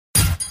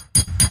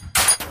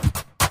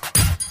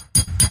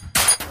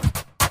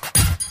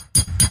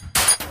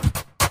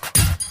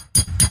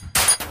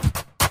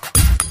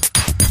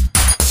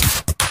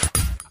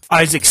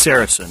Isaac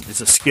Sarason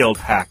is a skilled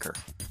hacker,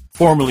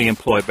 formerly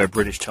employed by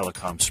British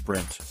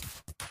Telecom-Sprint.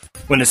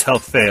 When his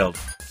health failed,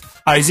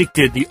 Isaac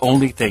did the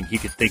only thing he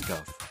could think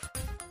of.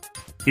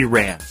 He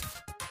ran.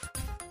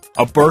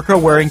 A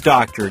burqa-wearing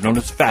doctor known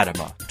as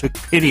Fatima took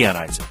pity on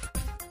Isaac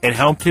and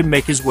helped him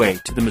make his way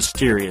to the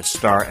mysterious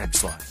Star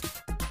X line.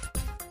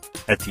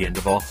 At the end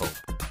of all hope,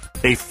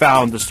 they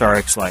found the Star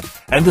X line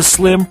and the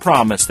slim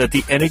promise that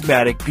the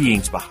enigmatic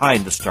beings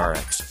behind the Star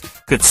X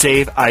could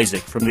save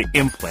Isaac from the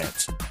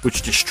implants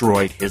which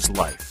destroyed his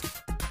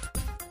life.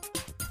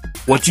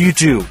 What do you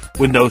do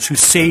when those who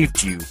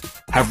saved you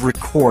have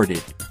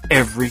recorded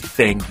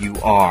everything you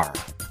are?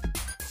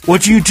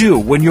 What do you do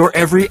when your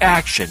every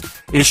action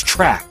is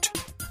tracked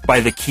by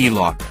the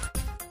Keylogger?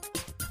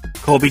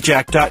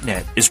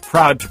 Colbyjack.net is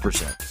proud to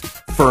present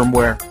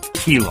Firmware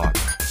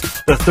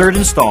Keylogger, the third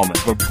installment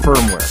of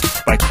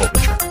Firmware by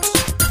Colbytrax.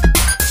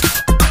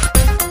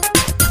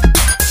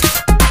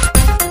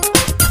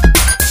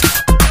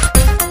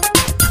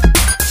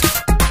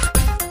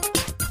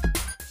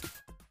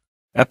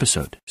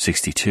 Episode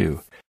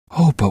 62.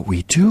 "Oh, but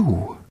we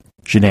do,"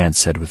 Janan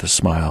said with a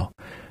smile.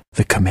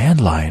 "The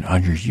command line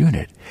on your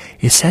unit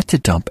is set to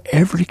dump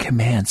every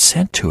command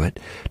sent to it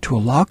to a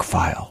log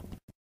file.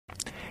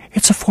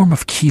 It's a form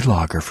of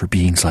keylogger for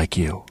beings like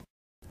you.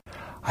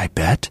 I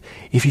bet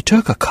if you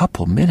took a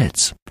couple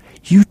minutes,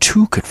 you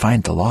too could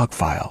find the log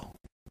file."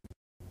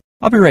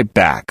 "I'll be right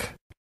back,"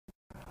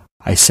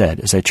 I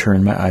said as I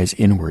turned my eyes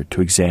inward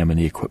to examine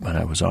the equipment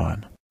I was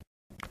on.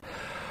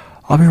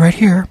 "I'll be right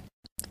here,"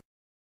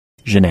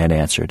 Janan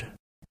answered.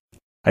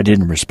 I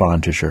didn't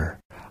respond to her.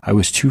 I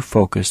was too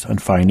focused on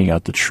finding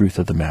out the truth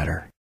of the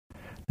matter.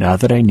 Now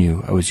that I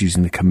knew I was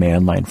using the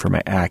command line for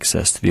my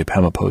access to the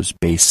Apemapo's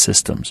base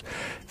systems,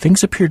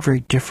 things appeared very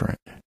different.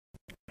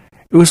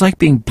 It was like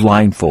being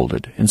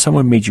blindfolded and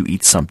someone made you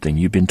eat something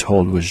you'd been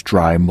told was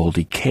dry,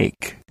 moldy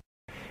cake.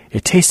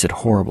 It tasted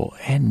horrible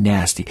and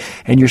nasty,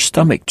 and your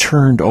stomach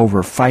turned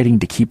over fighting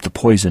to keep the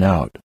poison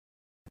out.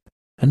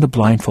 Then the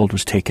blindfold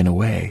was taken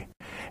away,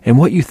 and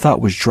what you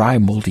thought was dry,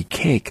 moldy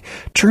cake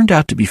turned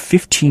out to be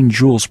 15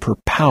 joules per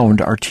pound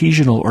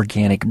artisanal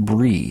organic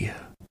brie.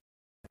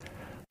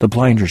 The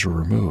blinders were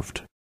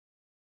removed.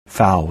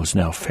 Foul was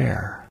now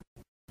fair.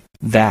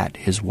 That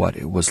is what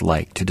it was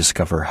like to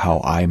discover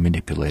how I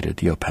manipulated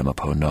the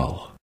Apemapo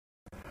null.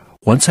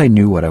 Once I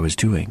knew what I was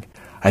doing,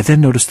 I then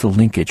noticed the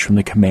linkage from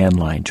the command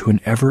line to an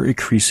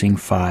ever-increasing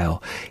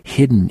file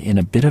hidden in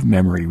a bit of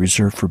memory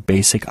reserved for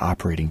basic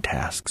operating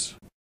tasks.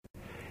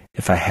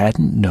 If I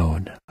hadn't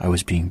known I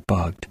was being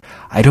bugged,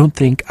 I don't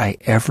think I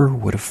ever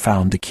would have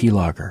found the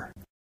keylogger.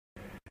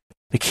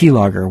 The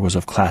keylogger was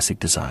of classic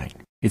design.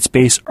 Its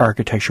base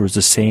architecture was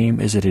the same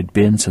as it had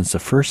been since the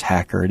first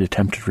hacker had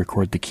attempted to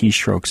record the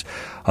keystrokes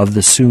of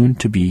the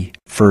soon-to-be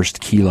first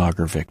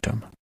keylogger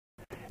victim.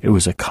 It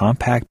was a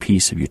compact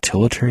piece of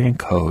utilitarian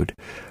code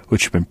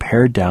which had been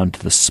pared down to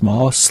the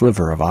smallest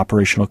sliver of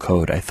operational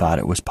code I thought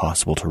it was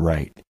possible to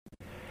write.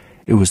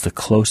 It was the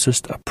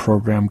closest a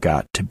program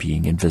got to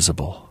being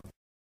invisible.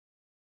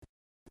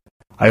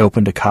 I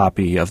opened a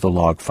copy of the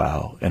log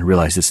file and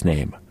realized its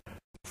name: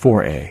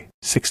 4A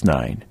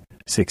 69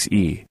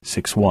 6E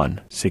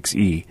 61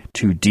 6E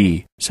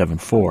 2D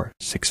 74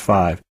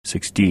 65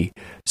 6D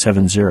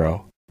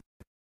 70,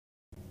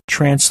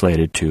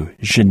 translated to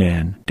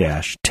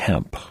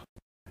Janan-temp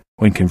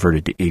when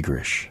converted to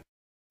Igrish.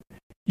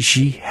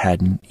 She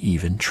hadn't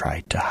even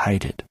tried to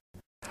hide it.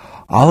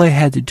 All I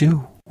had to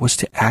do was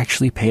to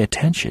actually pay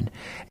attention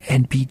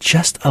and be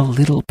just a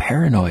little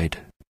paranoid.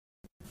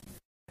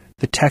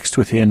 The text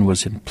within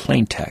was in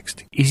plain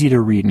text, easy to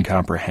read and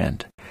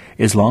comprehend,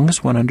 as long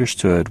as one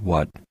understood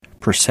what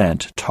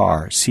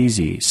 %tar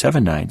CZ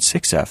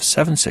 796F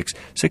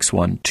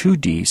 7661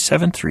 2D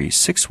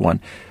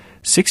 7361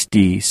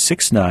 6D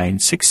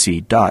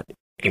 696C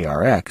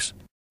 .arx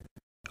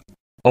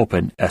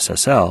open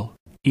SSL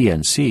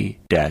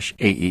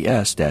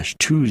ENC-AES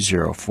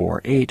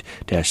 2048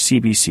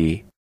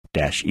 CBC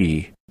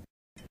 -E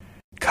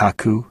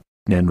Kaku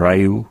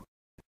Nenryu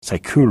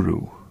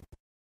Saikuru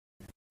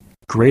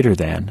greater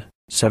than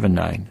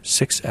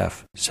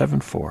 796F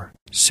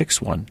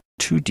 7461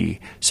 2D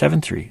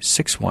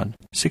 7361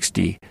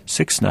 6D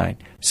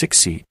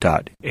 696C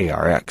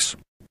 .arx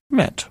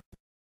meant.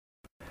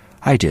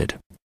 I did,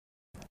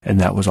 and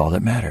that was all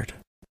that mattered.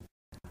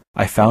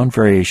 I found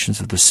variations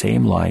of the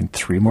same line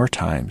 3 more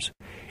times,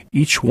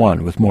 each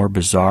one with more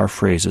bizarre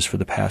phrases for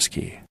the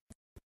passkey.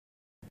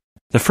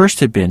 The first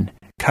had been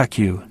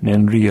Kaku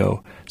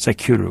Nenryo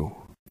Saikuru.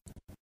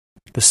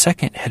 The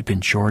second had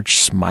been George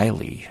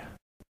Smiley.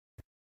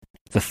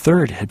 The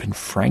third had been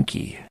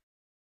Frankie.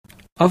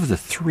 Of the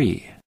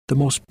 3, the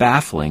most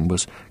baffling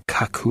was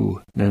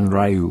Kaku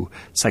Nenryu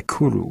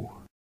Saikuru.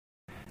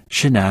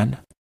 "Shinan,"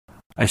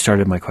 I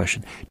started my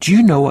question, "do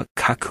you know what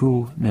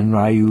Kaku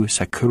Nenryu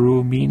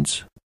Saikuru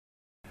means?"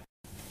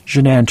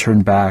 Janan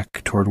turned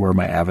back toward where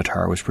my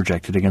avatar was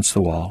projected against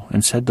the wall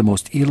and said the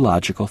most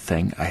illogical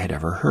thing I had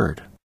ever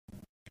heard.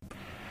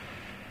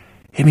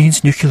 "It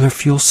means nuclear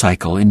fuel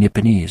cycle in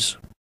Nipponese."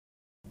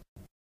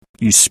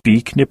 You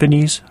speak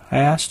Nipponese? I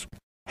asked.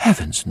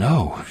 Heavens,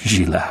 no,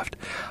 she laughed.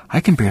 I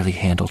can barely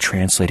handle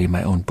translating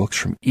my own books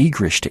from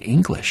Igrish to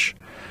English.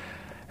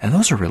 And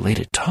those are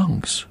related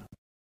tongues.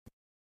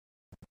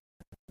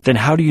 Then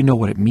how do you know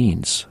what it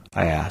means?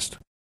 I asked.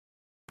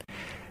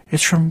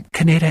 It's from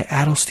Kaneda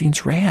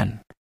Adelstein's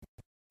Ran.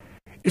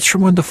 It's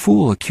from when the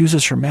fool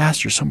accuses her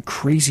master, some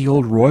crazy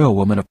old royal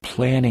woman, of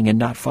planning and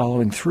not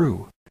following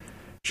through,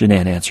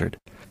 Janan answered.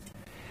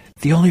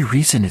 The only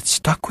reason it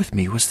stuck with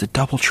me was the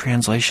double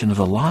translation of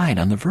the line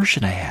on the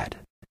version I had.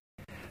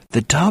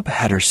 The dub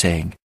had her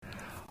saying,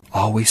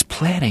 always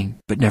planning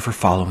but never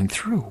following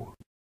through,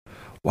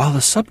 while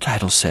the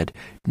subtitle said,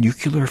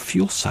 nuclear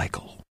fuel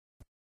cycle.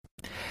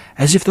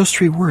 As if those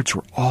 3 words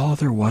were all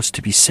there was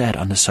to be said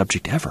on the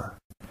subject ever.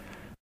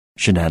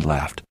 Janan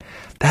laughed.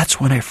 That's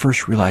when I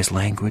first realized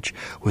language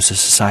was a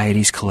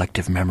society's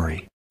collective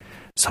memory.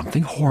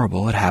 Something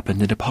horrible had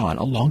happened in Nippon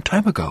a long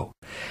time ago,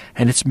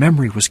 and its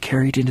memory was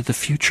carried into the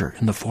future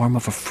in the form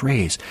of a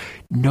phrase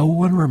no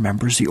one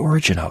remembers the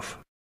origin of.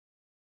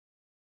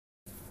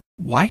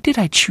 Why did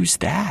I choose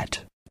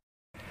that?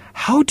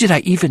 How did I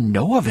even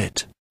know of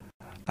it?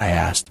 I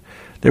asked.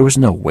 There was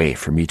no way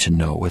for me to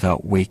know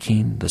without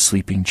waking the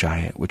sleeping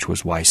giant, which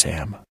was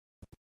Wysam.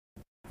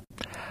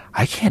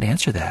 I can't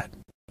answer that.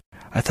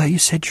 I thought you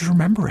said you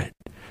remember it,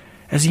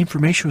 as the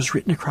information was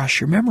written across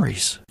your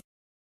memories,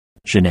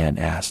 Janan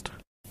asked.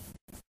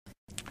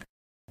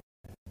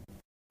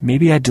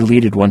 Maybe I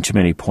deleted one too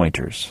many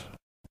pointers.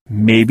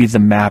 Maybe the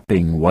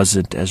mapping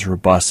wasn't as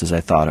robust as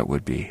I thought it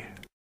would be.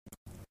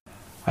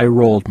 I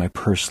rolled my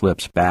pursed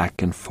lips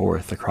back and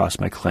forth across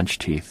my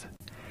clenched teeth.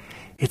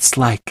 It's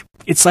like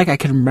I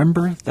can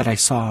remember that I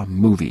saw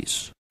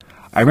movies.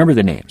 I remember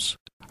the names.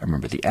 I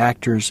remember the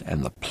actors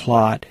and the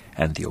plot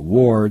and the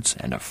awards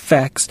and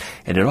effects,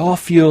 and it all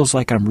feels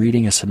like I'm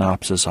reading a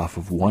synopsis off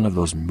of one of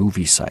those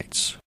movie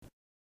sites.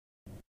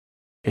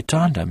 It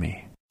dawned on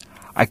me.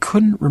 I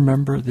couldn't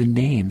remember the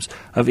names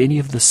of any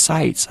of the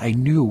sites I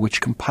knew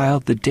which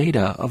compiled the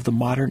data of the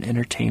modern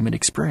entertainment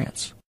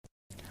experience.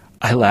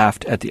 I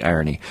laughed at the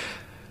irony.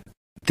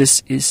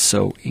 This is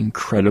so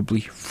incredibly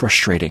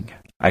frustrating.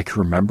 I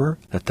can remember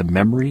that the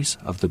memories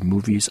of the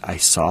movies I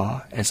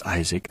saw as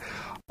Isaac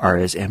are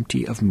as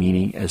empty of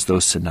meaning as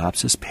those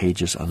synopsis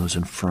pages on those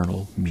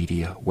infernal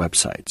media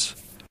websites.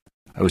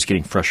 I was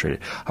getting frustrated.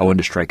 I wanted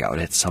to strike out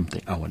at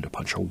something. I wanted to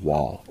punch a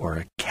wall or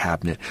a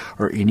cabinet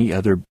or any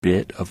other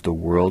bit of the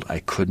world I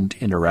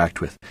couldn't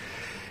interact with.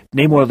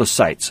 Name one of those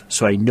sites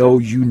so I know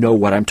you know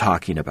what I'm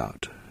talking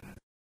about.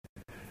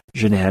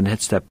 Janan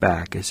had stepped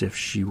back as if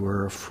she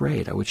were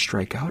afraid I would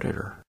strike out at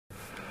her.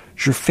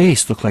 Her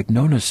face looked like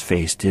Nona's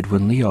face did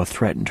when Leo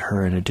threatened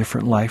her in a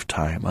different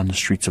lifetime on the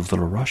streets of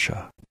Little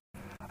Russia.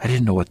 I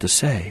didn't know what to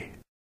say.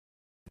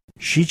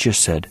 She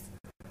just said,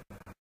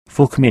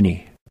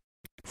 Folkmini.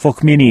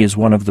 Folkmini is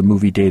one of the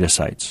movie data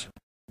sites,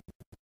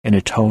 in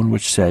a tone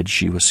which said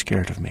she was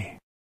scared of me.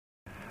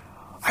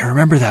 I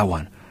remember that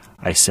one,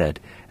 I said,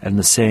 and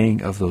the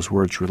saying of those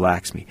words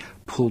relaxed me,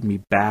 pulled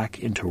me back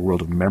into a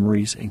world of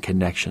memories and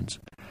connections.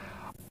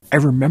 I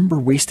remember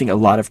wasting a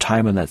lot of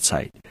time on that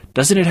site.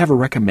 Doesn't it have a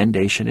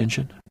recommendation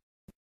engine?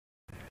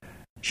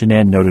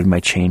 Janan noted my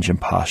change in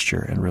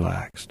posture and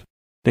relaxed.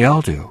 They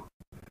all do.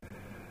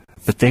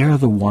 But they are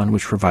the one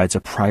which provides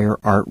a prior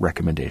art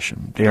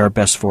recommendation. They are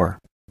best for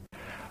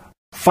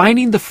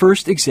finding the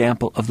first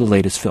example of the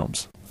latest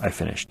films, I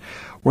finished.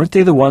 Weren't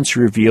they the ones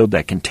who revealed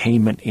that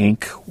Containment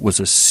Inc. was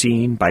a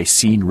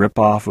scene-by-scene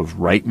ripoff of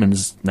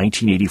Reitman's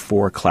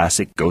 1984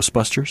 classic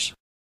Ghostbusters?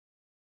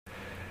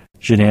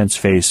 Janan's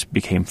face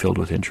became filled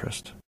with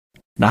interest.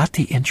 Not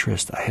the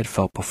interest I had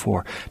felt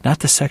before, not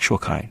the sexual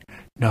kind.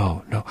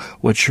 No.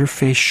 What your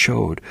face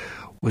showed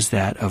was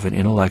that of an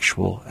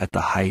intellectual at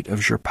the height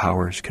of your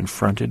powers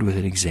confronted with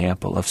an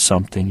example of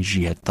something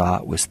she had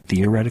thought was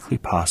theoretically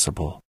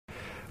possible,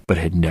 but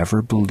had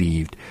never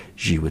believed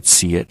she would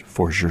see it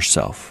for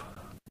herself.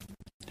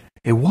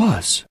 It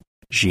was,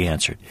 she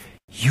answered.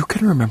 You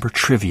can remember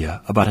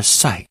trivia about a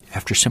site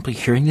after simply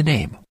hearing the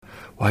name,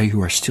 while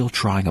you are still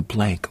drawing a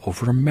blank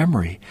over a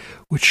memory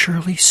which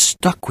surely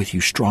stuck with you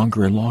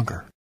stronger and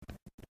longer.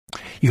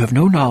 You have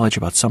no knowledge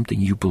about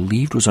something you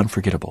believed was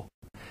unforgettable.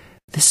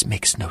 This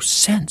makes no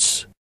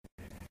sense.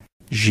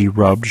 She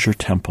rubbed her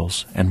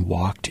temples and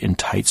walked in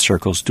tight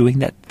circles, doing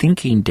that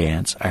thinking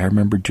dance I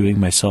remember doing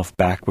myself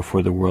back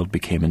before the world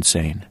became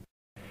insane.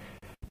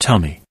 Tell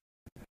me,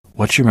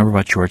 what do you remember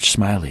about George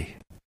Smiley?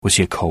 Was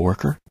he a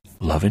coworker?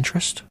 Love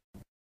interest?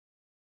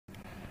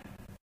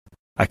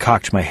 I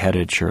cocked my head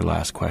at your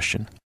last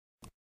question.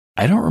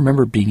 I don't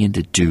remember being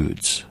into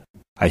dudes,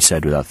 I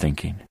said without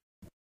thinking.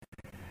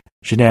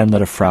 Janan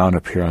let a frown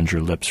appear on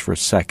her lips for a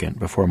second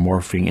before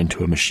morphing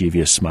into a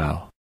mischievous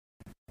smile.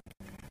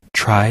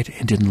 Tried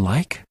and didn't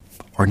like,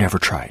 or never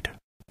tried?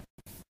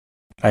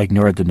 I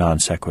ignored the non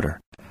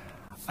sequitur.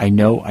 I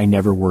know I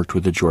never worked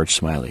with a George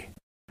Smiley.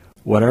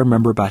 What I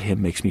remember about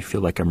him makes me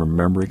feel like I'm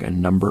remembering a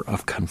number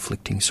of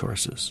conflicting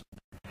sources.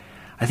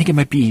 I think it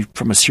might be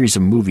from a series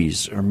of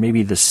movies, or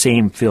maybe the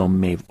same film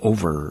made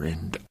over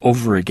and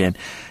over again,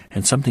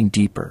 and something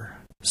deeper.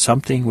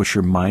 something which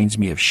reminds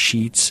me of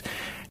sheets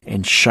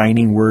and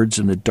shining words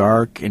in the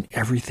dark and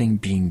everything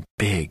being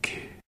big.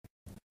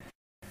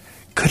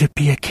 Could it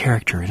be a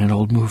character in an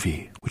old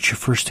movie which you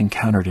first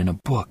encountered in a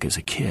book as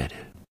a kid?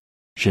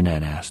 Jeanne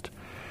asked.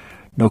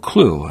 No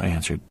clue, I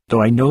answered,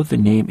 though I know the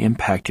name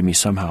impacted me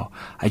somehow.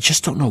 I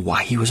just don't know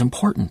why he was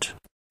important.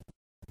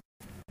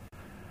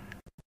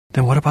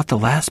 Then what about the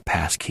last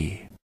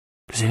passkey?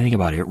 Does anything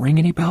about it ring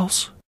any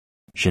bells?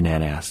 Jeanne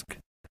asked.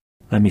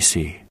 Let me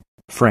see.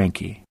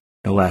 Frankie.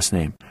 No last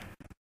name.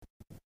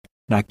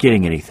 Not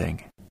getting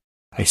anything,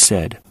 I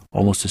said,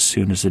 almost as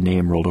soon as the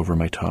name rolled over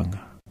my tongue.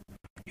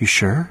 You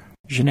sure?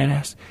 Jeanne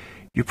asked.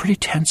 You're pretty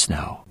tense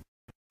now.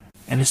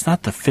 And it's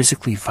not the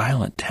physically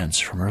violent tense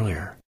from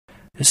earlier.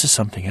 This is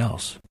something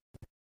else.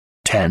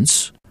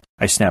 Tense?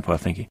 I snapped while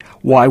thinking.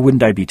 Why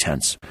wouldn't I be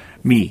tense?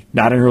 Me,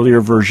 not an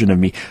earlier version of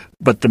me,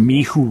 but the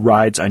me who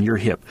rides on your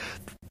hip.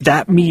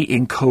 That me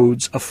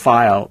encodes a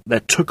file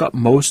that took up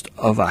most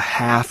of a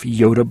half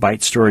Yoda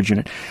byte storage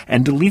unit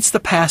and deletes the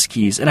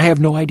passkeys, and I have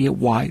no idea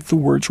why the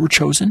words were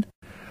chosen.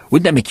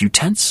 Wouldn't that make you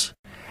tense?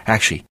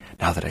 Actually,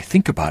 now that I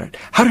think about it,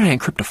 how did I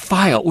encrypt a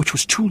file which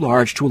was too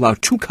large to allow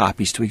 2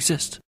 copies to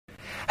exist?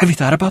 Have you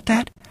thought about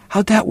that?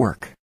 How'd that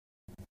work?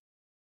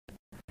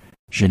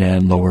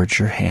 Jeanne lowered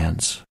your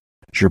hands,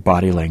 your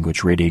body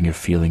language radiating a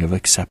feeling of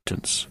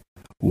acceptance,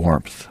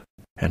 warmth,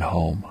 and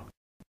home.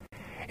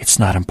 It's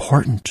not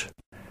important.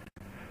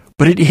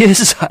 But it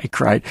is, I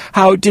cried.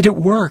 How did it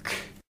work?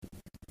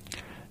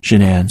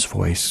 Jeanne's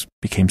voice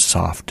became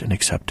soft and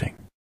accepting.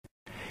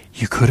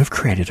 You could have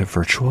created a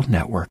virtual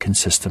network in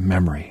system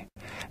memory,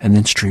 and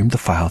then streamed the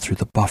file through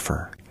the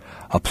buffer,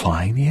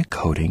 applying the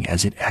encoding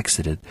as it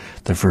exited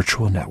the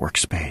virtual network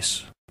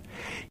space.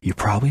 You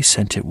probably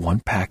sent it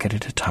 1 packet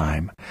at a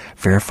time,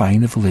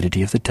 verifying the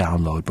validity of the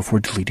download before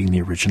deleting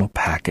the original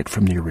packet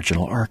from the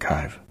original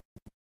archive.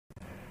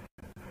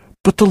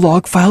 But the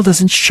log file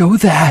doesn't show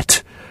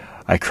that,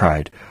 I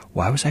cried.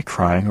 Why was I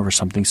crying over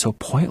something so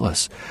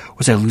pointless?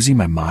 Was I losing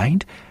my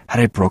mind?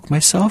 Had I broke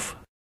myself?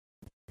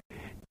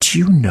 Do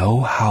you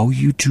know how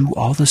you do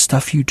all the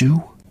stuff you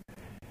do?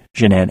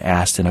 Jeanne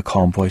asked in a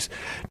calm voice.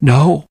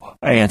 No,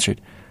 I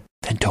answered.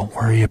 Then don't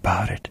worry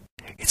about it.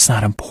 It's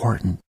not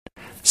important.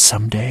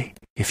 Someday,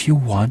 if you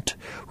want,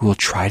 we will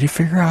try to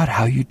figure out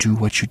how you do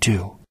what you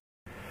do.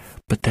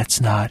 But that's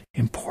not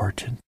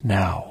important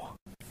now,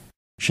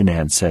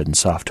 Jeanne said in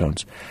soft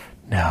tones.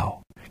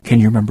 Now, can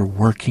you remember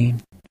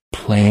working,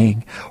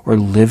 playing, or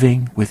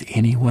living with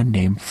anyone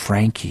named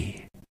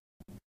Frankie?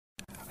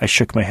 I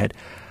shook my head.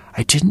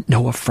 I didn't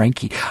know a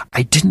Frankie.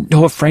 I didn't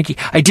know a Frankie.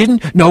 I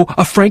didn't know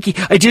a Frankie.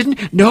 I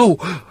didn't know.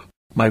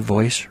 My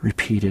voice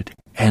repeated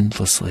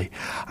endlessly.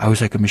 I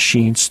was like a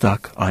machine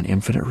stuck on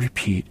infinite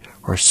repeat,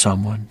 or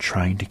someone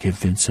trying to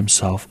convince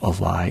himself a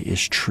lie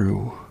is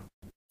true.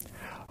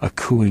 A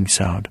cooing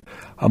sound,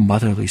 a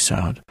motherly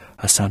sound,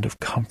 a sound of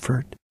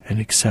comfort and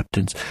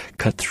acceptance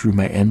cut through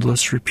my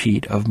endless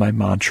repeat of my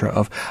mantra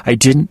of, I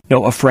didn't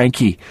know a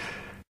Frankie.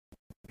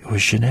 It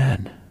was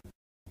Jeanne.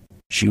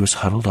 She was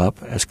huddled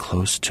up as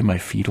close to my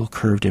fetal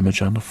curved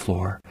image on the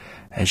floor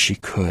as she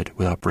could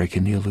without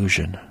breaking the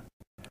illusion.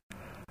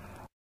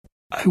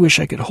 I wish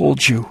I could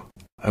hold you,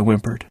 I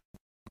whimpered.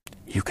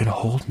 You can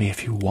hold me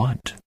if you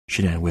want,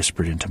 Jeanne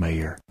whispered into my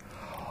ear.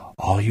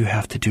 All you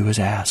have to do is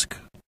ask.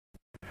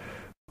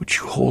 Would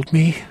you hold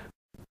me?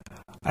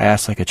 I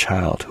asked like a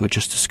child who had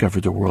just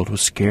discovered the world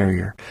was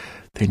scarier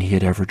than he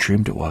had ever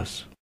dreamed it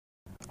was.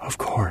 Of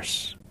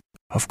course,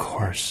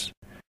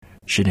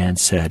 Jeanne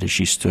said as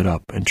she stood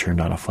up and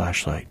turned on a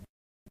flashlight.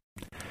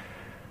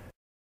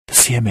 The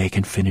CMA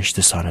can finish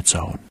this on its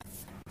own.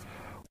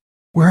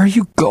 Where are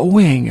you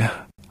going?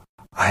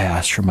 I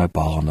asked from my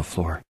ball on the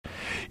floor.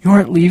 You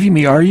aren't leaving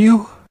me, are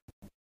you?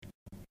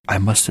 I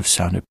must have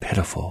sounded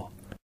pitiful,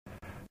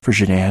 for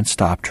Jeanne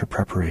stopped her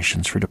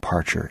preparations for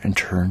departure and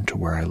turned to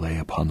where I lay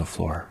upon the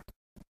floor.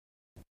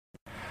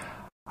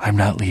 I'm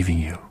not leaving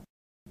you,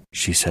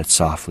 she said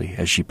softly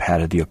as she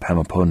patted the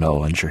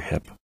Opemapono on your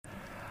hip.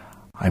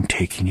 I'm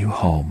taking you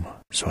home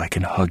so I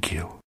can hug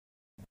you.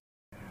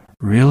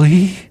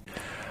 Really?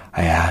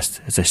 I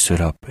asked as I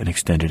stood up and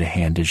extended a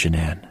hand to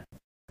Jeanne.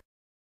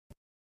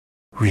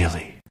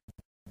 Really?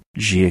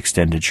 She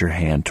extended your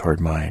hand toward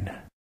mine.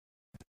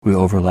 We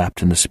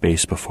overlapped in the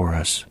space before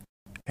us,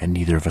 and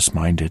neither of us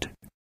minded.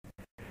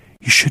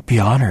 You should be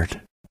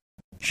honored,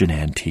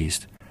 Jeanne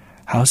teased.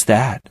 How's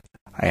that?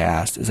 I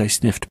asked as I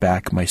sniffed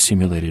back my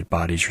simulated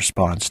body's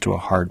response to a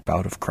hard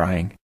bout of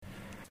crying.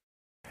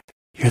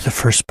 You're the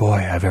first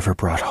boy I've ever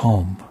brought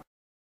home,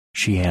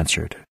 she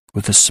answered,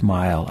 with a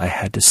smile I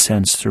had to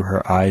sense through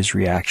her eyes'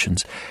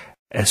 reactions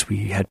as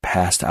we had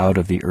passed out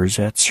of the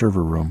Urzat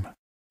server room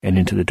and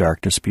into the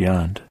darkness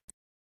beyond.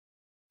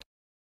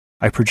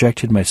 I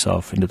projected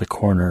myself into the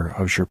corner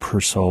of your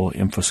per-soul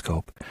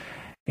infoscope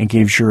and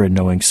gave Jur a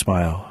knowing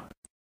smile.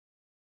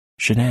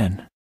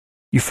 Jeanne,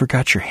 you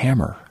forgot your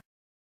hammer.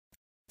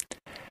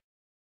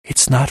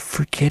 It's not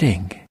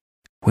forgetting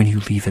when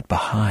you leave it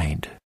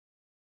behind,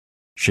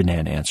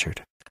 Jeanne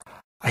answered.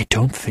 I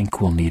don't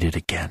think we'll need it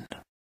again.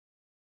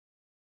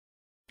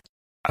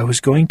 I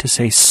was going to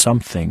say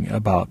something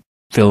about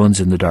villains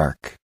in the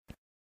dark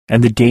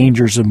and the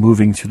dangers of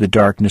moving through the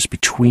darkness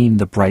between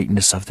the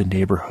brightness of the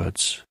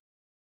neighborhoods,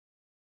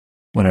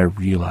 when I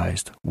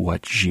realized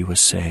what she was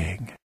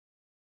saying.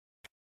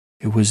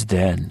 It was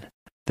then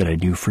that I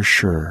knew for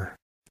sure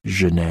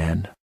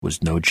Jeanne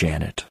was no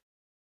Janet.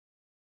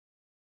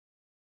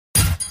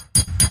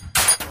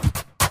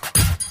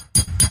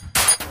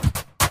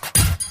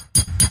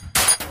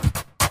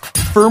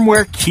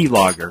 Firmware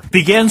Keylogger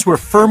begins where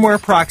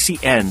Firmware Proxy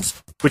ends,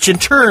 which in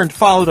turn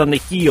followed on the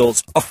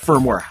heels of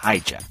Firmware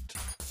Hijacked.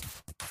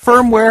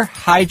 Firmware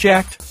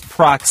Hijacked,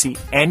 Proxy,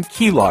 and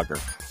Keylogger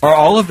are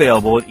all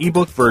available in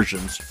ebook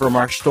versions from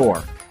our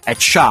store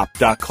at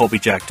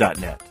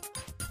shop.Colbyjack.net,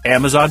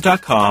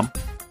 Amazon.com,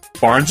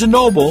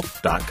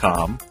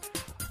 BarnesandNoble.com,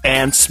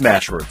 and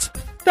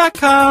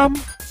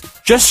Smashwords.com.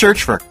 Just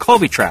search for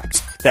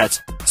Colbytrax.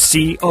 That's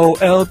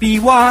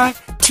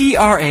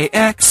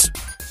Colbytrax.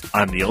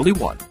 I'm the only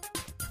one.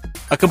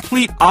 A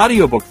complete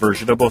audiobook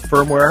version of both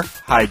Firmware,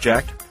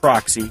 Hijacked,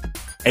 Proxy,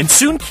 and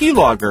soon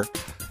Keylogger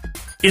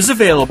is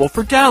available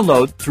for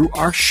download through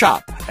our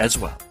shop as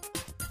well.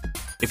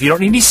 If you don't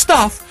need any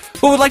stuff,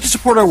 but would like to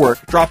support our work,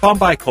 drop on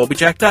by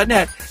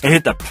Colbyjack.net and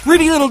hit the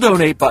pretty little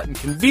donate button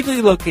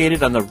conveniently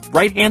located on the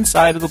right-hand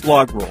side of the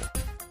blog roll.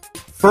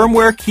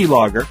 Firmware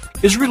Keylogger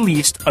is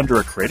released under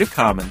a Creative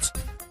Commons,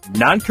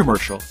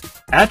 non-commercial,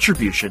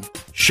 attribution,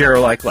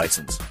 share-alike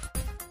license.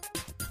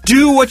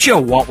 Do what you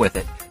want with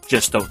it.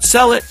 Just don't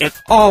sell it, and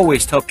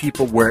always tell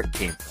people where it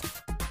came from.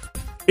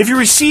 If you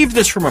received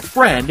this from a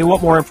friend and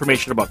want more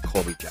information about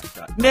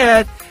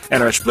Colbyjack.net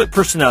and our split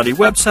personality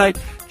website,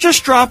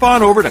 just drop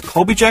on over to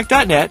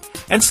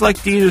Colbyjack.net and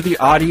select either the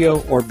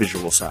audio or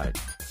visual side.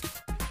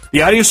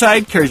 The audio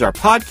side carries our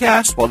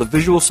podcast, while the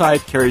visual side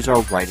carries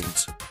our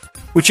writings.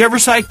 Whichever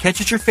side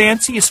catches your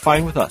fancy is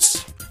fine with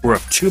us. We're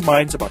of two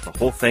minds about the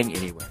whole thing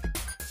anyway.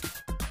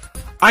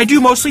 I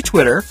do mostly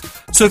Twitter,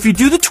 so if you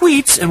do the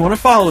tweets and want to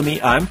follow me,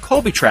 I'm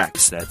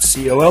Colbytrax. That's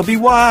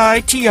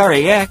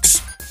Colbytrax.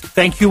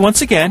 Thank you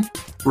once again.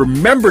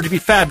 Remember to be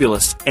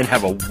fabulous and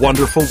have a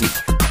wonderful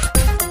week.